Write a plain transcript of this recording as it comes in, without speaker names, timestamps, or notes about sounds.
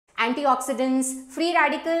Antioxidants, free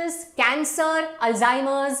radicals, cancer,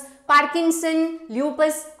 Alzheimer's, Parkinson,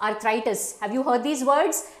 lupus, arthritis. Have you heard these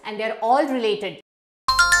words? And they are all related.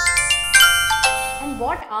 And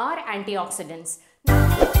what are antioxidants?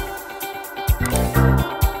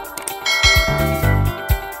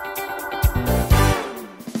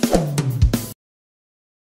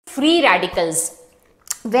 Free radicals.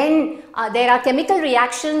 When there are chemical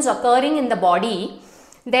reactions occurring in the body,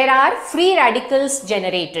 there are free radicals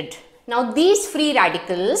generated. Now these free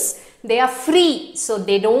radicals, they are free, so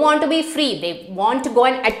they don't want to be free. They want to go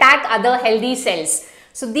and attack other healthy cells.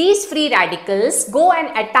 So these free radicals go and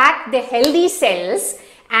attack the healthy cells,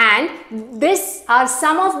 and these are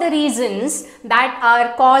some of the reasons that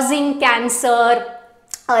are causing cancer,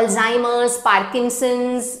 Alzheimer's,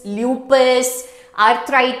 Parkinson's, lupus,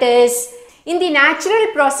 arthritis. In the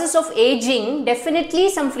natural process of aging,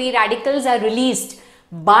 definitely some free radicals are released.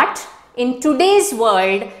 But in today's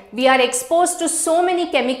world, we are exposed to so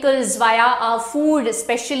many chemicals via our food,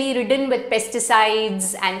 especially ridden with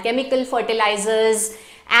pesticides and chemical fertilizers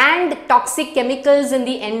and toxic chemicals in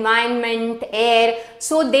the environment, air.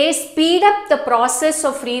 So they speed up the process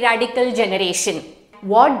of free radical generation.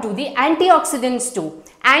 What do the antioxidants do?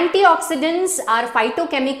 Antioxidants are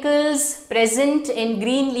phytochemicals present in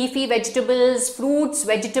green leafy vegetables, fruits,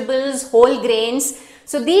 vegetables, whole grains.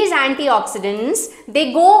 So these antioxidants,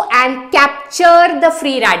 they go and capture the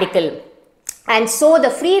free radical, and so the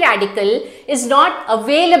free radical is not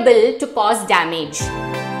available to cause damage.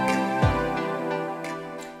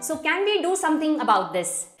 So can we do something about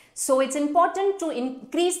this? So it's important to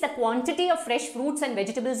increase the quantity of fresh fruits and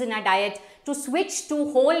vegetables in our diet, to switch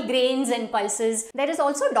to whole grains and pulses. There is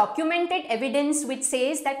also documented evidence which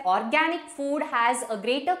says that organic food has a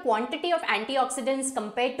greater quantity of antioxidants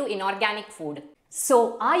compared to inorganic food.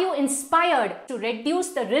 So are you inspired to reduce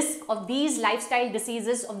the risk of these lifestyle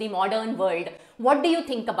diseases of the modern world? What do you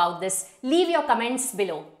think about this? Leave your comments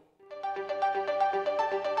below.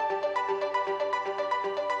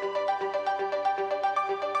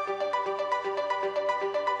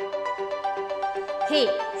 Hey,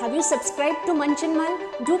 have you subscribed to Munch Mull?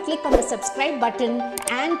 Do click on the subscribe button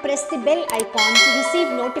and press the bell icon to receive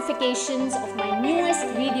notifications of my newest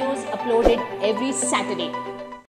videos uploaded every Saturday.